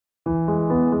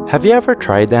Have you ever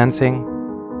tried dancing?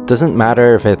 Doesn't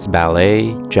matter if it's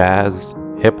ballet, jazz,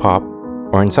 hip-hop,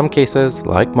 or in some cases,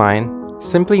 like mine,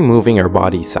 simply moving your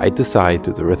body side to side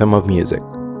to the rhythm of music.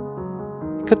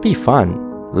 It could be fun,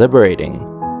 liberating,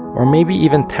 or maybe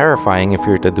even terrifying if you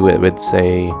were to do it with,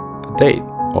 say, a date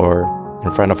or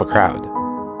in front of a crowd.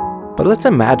 But let's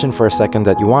imagine for a second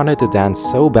that you wanted to dance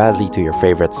so badly to your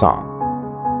favorite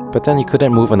song, but then you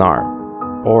couldn't move an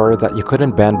arm, or that you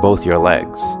couldn't bend both your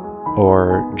legs,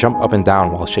 or jump up and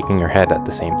down while shaking your head at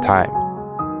the same time.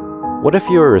 What if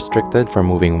you were restricted from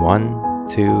moving one,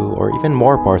 two, or even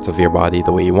more parts of your body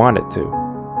the way you wanted to?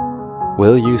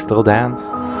 Will you still dance?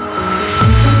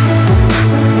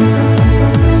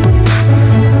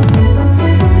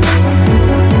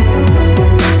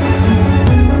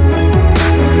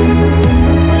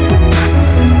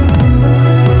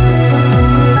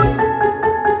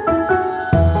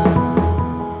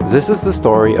 This is the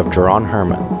story of Jeron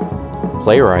Herman,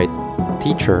 playwright,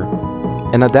 teacher,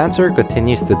 and a dancer who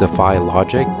continues to defy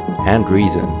logic and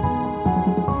reason.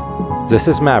 This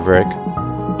is Maverick.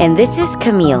 And this is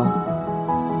Camille.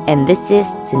 And this is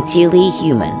Sincerely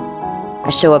Human,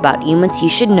 a show about humans you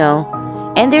should know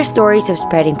and their stories of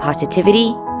spreading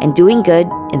positivity and doing good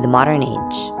in the modern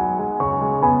age.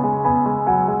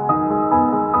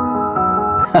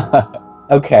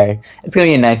 Okay, it's going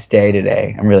to be a nice day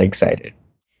today. I'm really excited.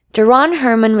 Jeron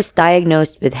Herman was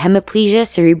diagnosed with hemiplegia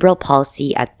cerebral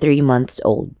palsy at 3 months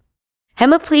old.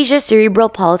 Hemiplegia cerebral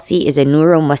palsy is a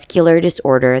neuromuscular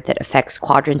disorder that affects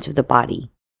quadrants of the body.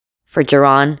 For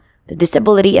Jeron, the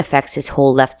disability affects his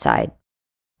whole left side.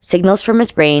 Signals from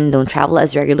his brain don't travel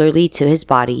as regularly to his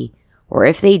body, or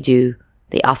if they do,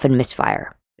 they often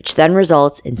misfire, which then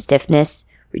results in stiffness,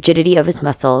 rigidity of his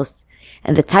muscles,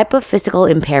 and the type of physical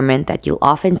impairment that you'll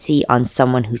often see on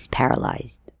someone who's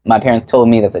paralyzed. My parents told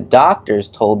me that the doctors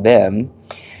told them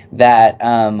that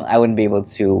I wouldn't be able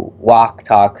to walk,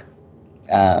 talk,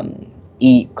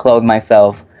 eat, clothe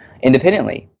myself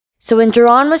independently. So when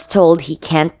Jeron was told he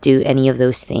can't do any of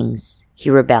those things, he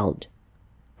rebelled.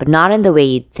 But not in the way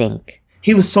you'd think.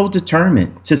 He was so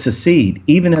determined to succeed,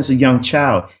 even as a young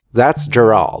child. That's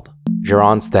Gerald,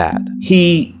 Jeron's dad.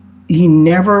 He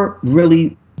never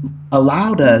really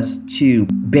allowed us to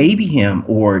baby him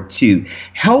or to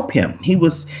help him.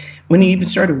 When he even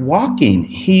started walking,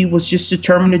 he was just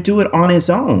determined to do it on his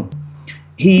own.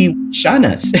 He shunned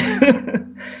us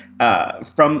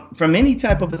from any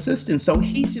type of assistance. So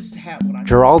he just had what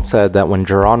Gerald said that when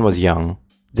Jeron was young,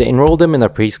 they enrolled him in a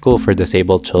preschool for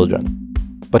disabled children.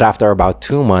 But after about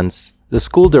 2 months, the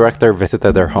school director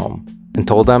visited their home and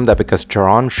told them that because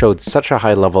Jeron showed such a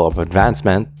high level of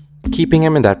advancement, keeping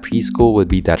him in that preschool would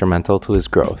be detrimental to his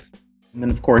growth.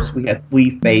 And of course, we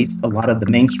faced a lot of the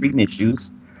mainstream issues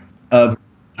of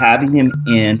having him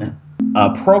in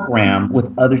a program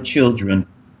with other children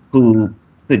who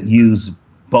could use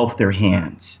both their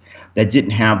hands, that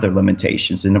didn't have their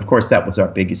limitations. And of course, that was our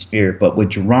biggest fear. But with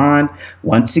Jeron,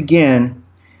 once again,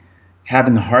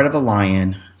 having the heart of a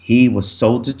lion, he was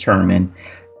so determined,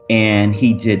 and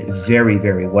he did very,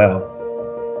 very well.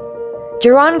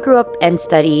 Jeron grew up and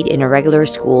studied in a regular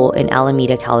school in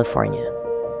Alameda, California.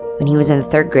 When he was in the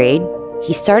 3rd grade,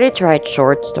 he started to write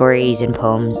short stories and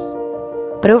poems.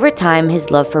 But over time, his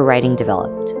love for writing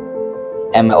developed.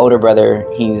 And my older brother,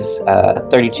 he's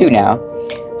 32 now.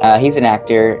 He's an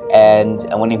actor, and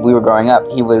when we were growing up,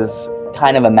 he was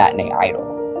kind of a matinee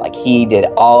idol. Like, he did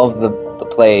all of the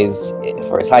plays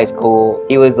for his high school.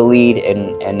 He was the lead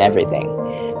in everything.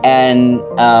 And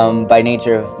by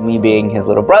nature of me being his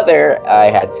little brother, I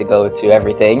had to go to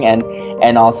everything,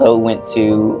 and also went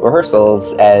to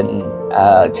rehearsals and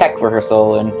tech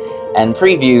rehearsal and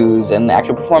previews and the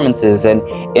actual performances. And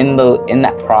in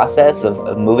that process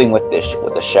of moving with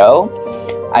the show,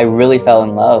 I really fell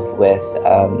in love with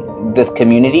this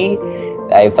community.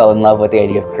 I fell in love with the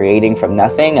idea of creating from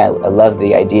nothing. I love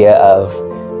the idea of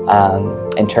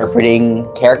interpreting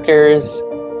characters.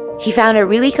 He found it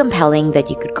really compelling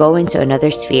that you could go into another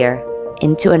sphere,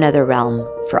 into another realm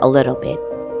for a little bit,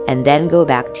 and then go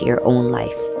back to your own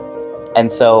life.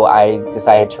 And so I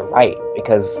decided to write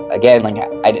because, again,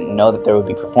 I didn't know that there would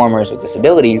be performers with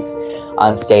disabilities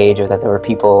on stage, or that there were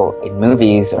people in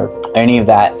movies or any of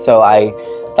that. So I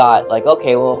thought,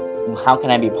 okay, well, how can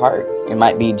I be part? It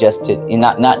might be just to,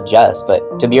 not just,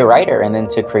 but to be a writer, and then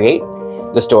to create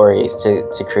the stories,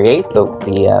 to create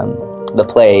the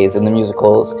plays and the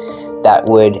musicals that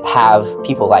would have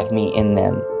people like me in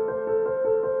them.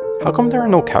 How come there are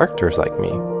no characters like me?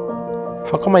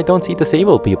 How come I don't see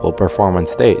disabled people perform on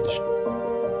stage?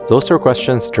 Those were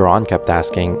questions Jeron kept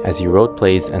asking as he wrote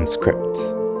plays and scripts.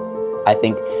 I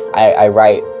think I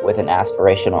write with an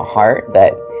aspirational heart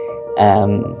that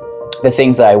the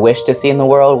things that I wish to see in the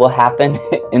world will happen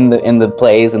in the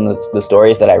plays and the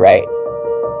stories that I write.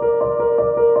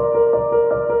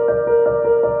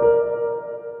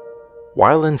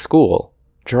 While in school,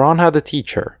 Jeron had a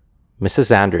teacher,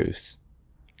 Mrs. Andrews.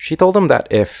 She told him that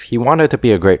if he wanted to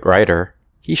be a great writer,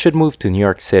 he should move to New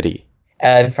York City.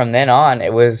 And from then on, I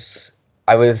was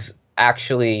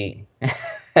actually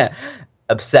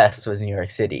obsessed with New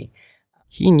York City.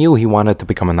 He knew he wanted to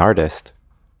become an artist.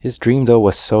 His dream, though,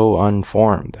 was so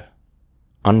unformed,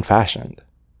 unfashioned.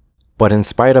 But in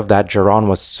spite of that, Jeron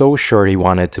was so sure he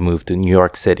wanted to move to New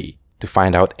York City to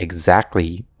find out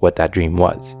exactly what that dream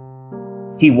was.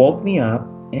 He woke me up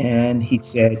and he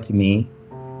said to me,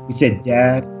 he said,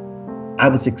 "Dad, I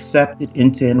was accepted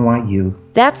into NYU."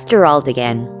 That's Gerald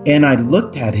again. And I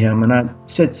looked at him and I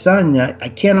said, "Son, I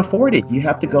can't afford it. You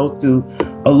have to go to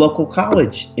a local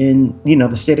college in,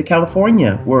 the state of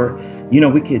California where,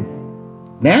 we could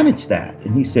manage that."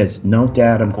 And he says, "No,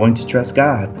 Dad, I'm going to trust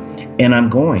God." And I'm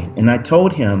going. And I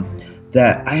told him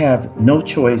that I have no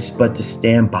choice but to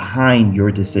stand behind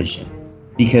your decision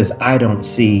because I don't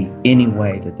see any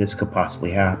way that this could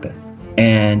possibly happen.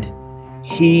 And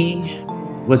he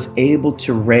was able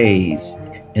to raise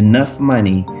enough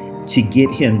money to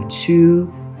get him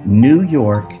to New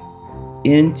York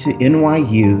into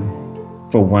NYU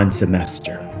for one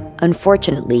semester.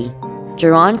 Unfortunately,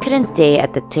 Jeron couldn't stay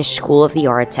at the Tisch School of the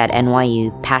Arts at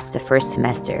NYU past the first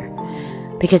semester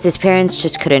because his parents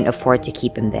just couldn't afford to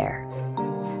keep him there.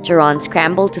 Jeron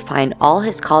scrambled to find all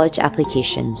his college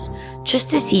applications just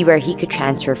to see where he could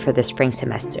transfer for the spring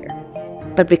semester.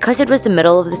 But because it was the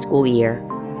middle of the school year,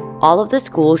 all of the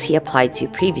schools he applied to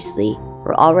previously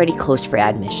were already closed for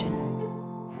admission.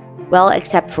 Well,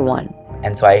 except for one.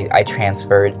 And so I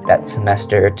transferred that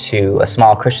semester to a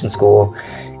small Christian school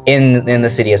in the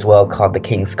city as well called the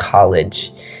King's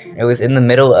College. It was in the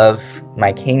middle of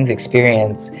my King's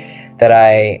experience that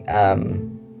I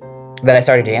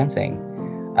started dancing.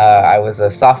 I was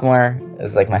a sophomore. It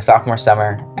was like my sophomore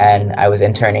summer, and I was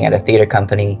interning at a theater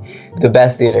company, the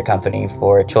best theater company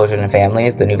for children and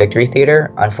families, the New Victory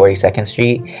Theater on 42nd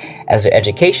Street, as an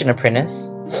education apprentice.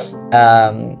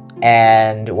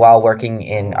 And while working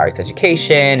in arts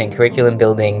education and curriculum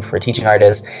building for teaching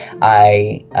artists,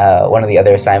 one of the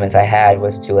other assignments I had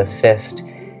was to assist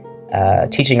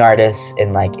teaching artists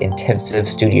in like intensive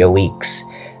studio weeks.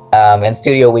 And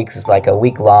studio weeks is like a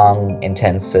week-long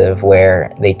intensive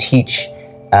where they teach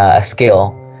a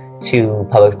skill to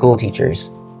public school teachers.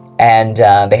 And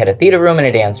they had a theater room and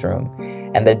a dance room.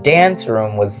 And the dance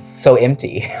room was so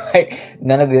empty. Like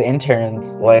none of the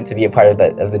interns wanted to be a part of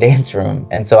the dance room.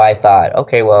 And so I thought,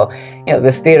 okay, well,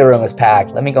 this theater room is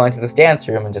packed. Let me go into this dance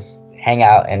room and just hang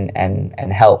out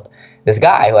and help this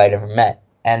guy who I'd never met.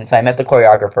 And so I met the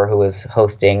choreographer who was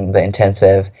hosting the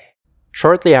intensive.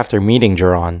 Shortly after meeting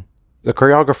Jeron, the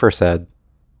choreographer said,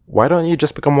 "Why don't you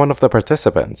just become one of the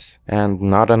participants and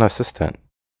not an assistant?"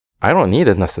 "I don't need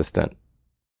an assistant."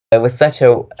 It was such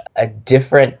a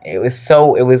different, it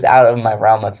was out of my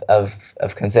realm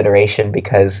of consideration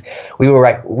because we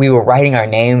were writing our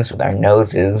names with our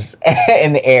noses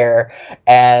in the air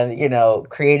and,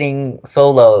 creating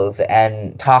solos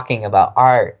and talking about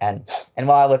art. And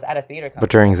while I was at a theater company.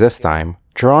 But during this time,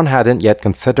 Jeron hadn't yet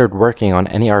considered working on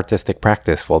any artistic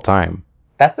practice full time.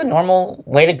 That's the normal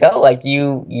way to go. Like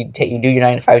you do your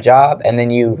 9-to-5 job and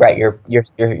then you write your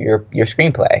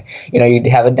screenplay. You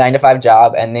have a 9-to-5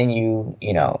 job and then you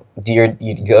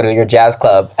go to your jazz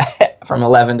club from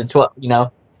 11 to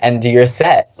 12, and do your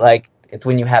set. Like it's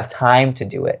when you have time to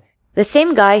do it. The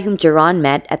same guy whom Jeron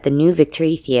met at the New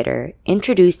Victory Theater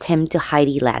introduced him to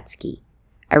Heidi Latsky,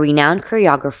 a renowned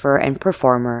choreographer and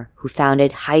performer who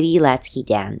founded Heidi Latsky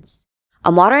Dance,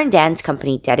 a modern dance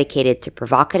company dedicated to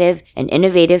provocative and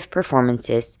innovative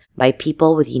performances by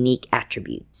people with unique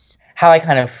attributes. How I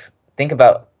kind of think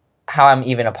about how I'm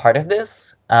even a part of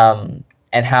this, and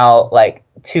how like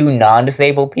two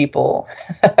non-disabled people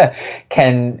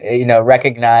can,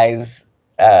 recognize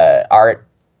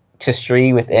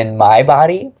artistry within my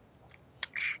body,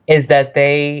 is that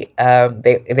they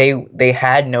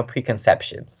had no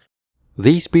preconceptions.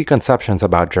 These preconceptions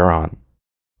about Jeron,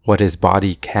 what his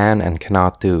body can and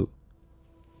cannot do,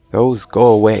 those go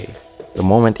away the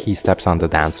moment he steps on the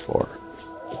dance floor.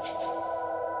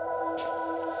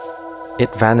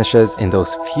 It vanishes in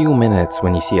those few minutes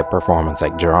when you see a performance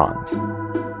like Jeron's.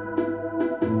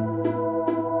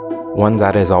 One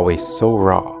that is always so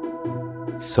raw,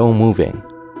 so moving,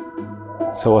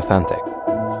 so authentic.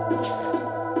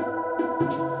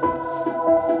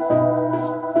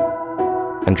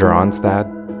 And Jeron's dad,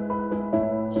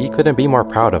 he couldn't be more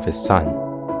proud of his son.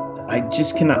 I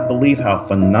just cannot believe how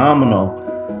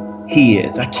phenomenal he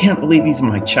is. I can't believe he's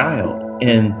my child.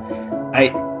 And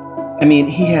I mean,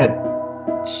 he had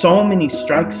so many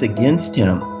strikes against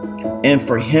him. And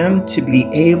for him to be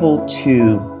able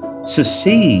to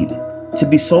succeed, to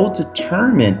be so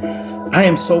determined, I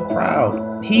am so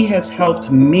proud. He has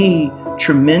helped me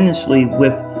tremendously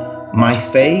with my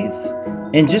faith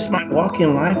and just my walk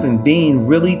in life and being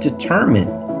really determined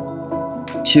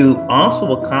to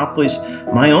also accomplish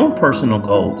my own personal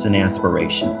goals and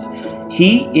aspirations.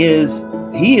 He is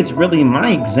really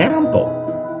my example.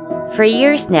 For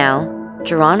years now,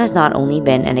 Jerron has not only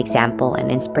been an example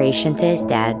and inspiration to his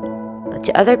dad, but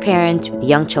to other parents with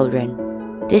young children,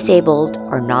 disabled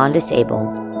or non-disabled,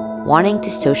 wanting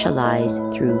to socialize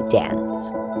through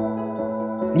dance.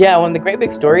 Yeah, when the Great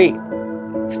Big Story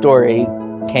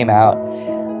came out,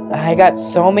 I got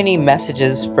so many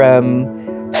messages from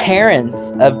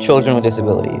parents of children with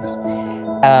disabilities,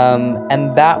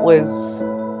 and that was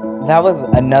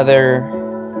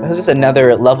just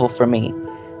another level for me,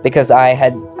 because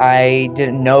I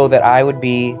didn't know that I would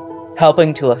be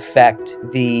helping to affect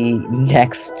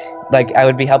I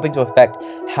would be helping to affect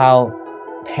how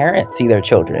parents see their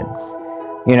children,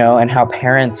 and how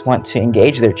parents want to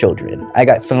engage their children. I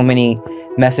got so many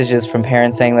messages from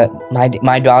parents saying that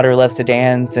my daughter loves to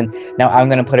dance, and now I'm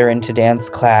going to put her into dance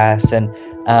class. And,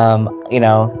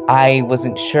 I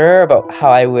wasn't sure about how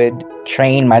I would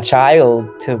train my child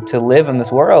to live in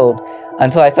this world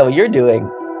until I saw what you're doing.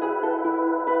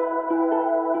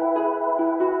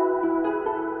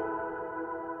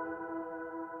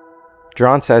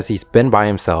 Jerron says he's been by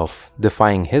himself,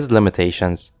 defying his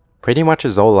limitations pretty much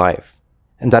his whole life,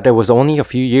 and that it was only a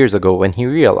few years ago when he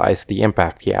realized the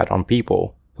impact he had on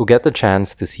people who get the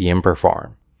chance to see him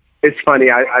perform. It's funny,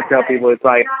 I tell people it's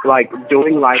like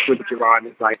doing life with Jerron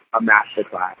is like a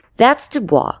masterclass. That's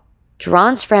Dubois,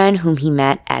 Jerron's friend whom he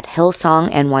met at Hillsong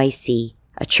NYC,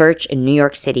 a church in New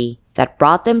York City that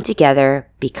brought them together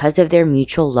because of their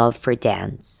mutual love for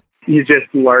dance. He's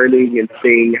just learning and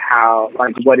seeing how,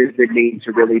 what does it mean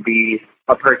to really be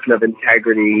a person of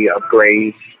integrity, of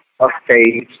grace, of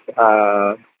faith,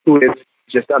 who is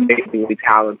just amazingly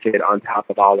talented on top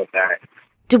of all of that.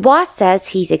 Dubois says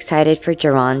he's excited for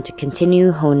Jerron to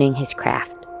continue honing his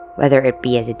craft, whether it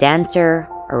be as a dancer,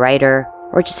 a writer,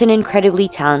 or just an incredibly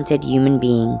talented human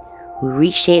being who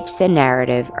reshapes the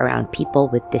narrative around people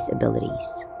with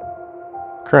disabilities.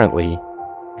 Currently,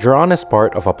 Jerron is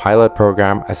part of a pilot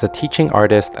program as a teaching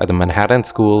artist at the Manhattan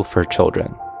School for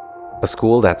Children, a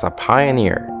school that's a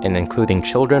pioneer in including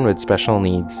children with special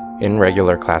needs in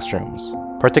regular classrooms,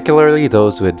 particularly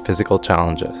those with physical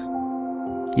challenges.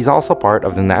 He's also part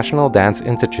of the National Dance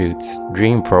Institute's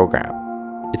DREAM program.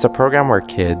 It's a program where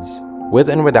kids, with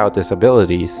and without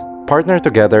disabilities, partner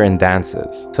together in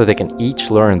dances so they can each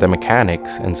learn the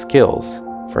mechanics and skills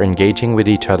for engaging with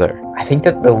each other. I think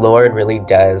that the Lord really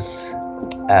does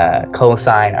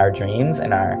co-sign our dreams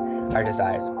and our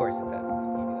desires. Of course it says.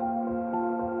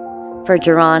 For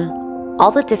Jerron,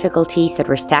 all the difficulties that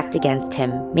were stacked against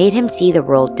him made him see the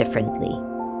world differently.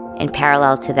 In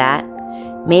parallel to that,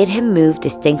 made him move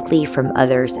distinctly from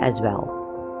others as well.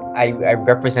 I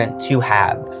represent two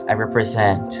halves. I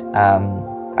represent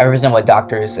what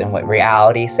doctors and what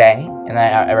reality say, and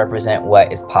then I represent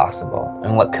what is possible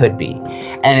and what could be.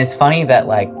 And it's funny that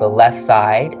the left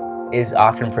side is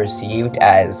often perceived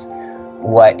as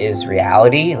what is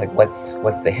reality,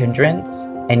 what's the hindrance,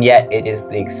 and yet it is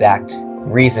the exact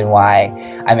reason why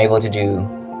I'm able to do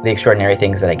the extraordinary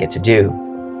things that I get to do.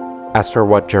 As for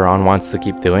what Jerron wants to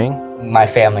keep doing, my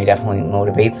family definitely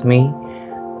motivates me,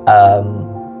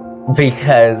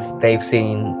 because they've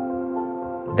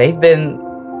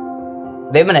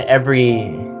been at every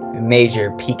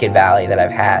major peak and valley that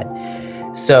I've had.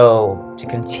 So to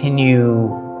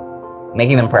continue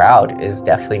making them proud is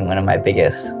definitely one of my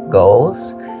biggest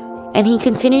goals. And he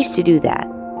continues to do that.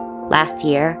 Last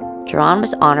year, Jerron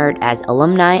was honored as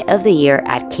Alumni of the Year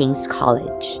at King's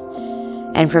College.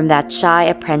 And from that shy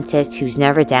apprentice who's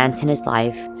never danced in his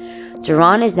life,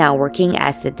 Jerron is now working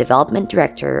as the development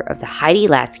director of the Heidi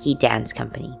Latsky Dance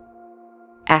Company.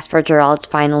 As for Gerald's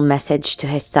final message to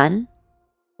his son,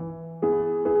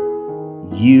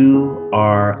 you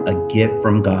are a gift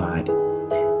from God,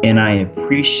 and I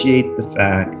appreciate the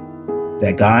fact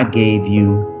that God gave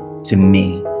you to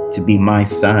me to be my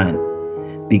son,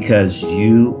 because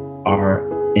you are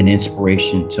an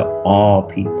inspiration to all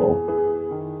people.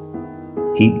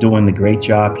 Keep doing the great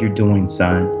job you're doing,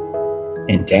 son,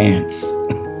 and dance.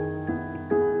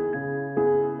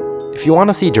 If you want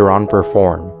to see Jerron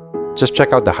perform, just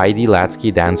check out the Heidi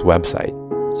Latsky Dance website.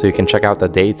 so you can check out the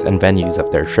dates and venues of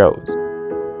their shows.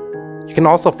 You can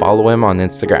also follow him on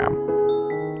Instagram.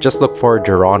 Just look for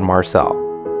Jeron Marcel.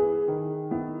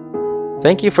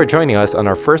 Thank you for joining us on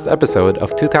our first episode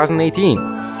of 2018.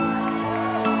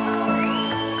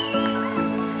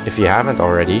 If you haven't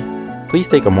already, please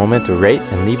take a moment to rate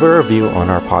and leave a review on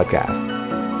our podcast.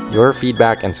 Your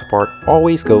feedback and support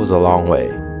always goes a long way.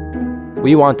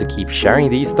 We want to keep sharing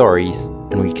these stories,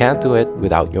 and we can't do it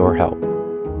without your help.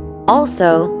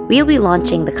 Also, we'll be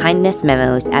launching the Kindness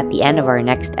Memos at the end of our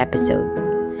next episode.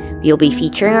 We'll be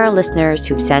featuring our listeners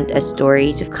who've sent us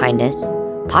stories of kindness,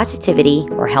 positivity,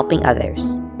 or helping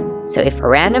others. So if a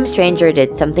random stranger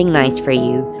did something nice for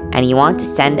you and you want to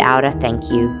send out a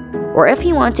thank you, or if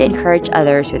you want to encourage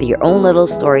others with your own little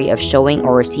story of showing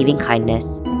or receiving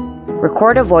kindness,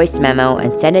 record a voice memo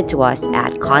and send it to us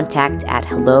at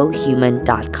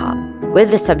contact@hellohuman.com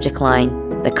with the subject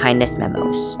line, The Kindness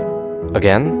Memos.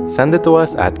 Again, send it to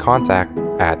us at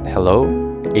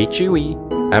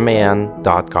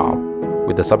contact@hellohuman.com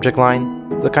with the subject line,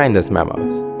 The Kindness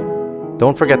Memos.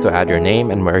 Don't forget to add your name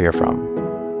and where you're from.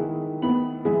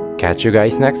 Catch you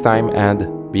guys next time, and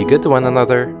be good to one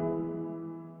another.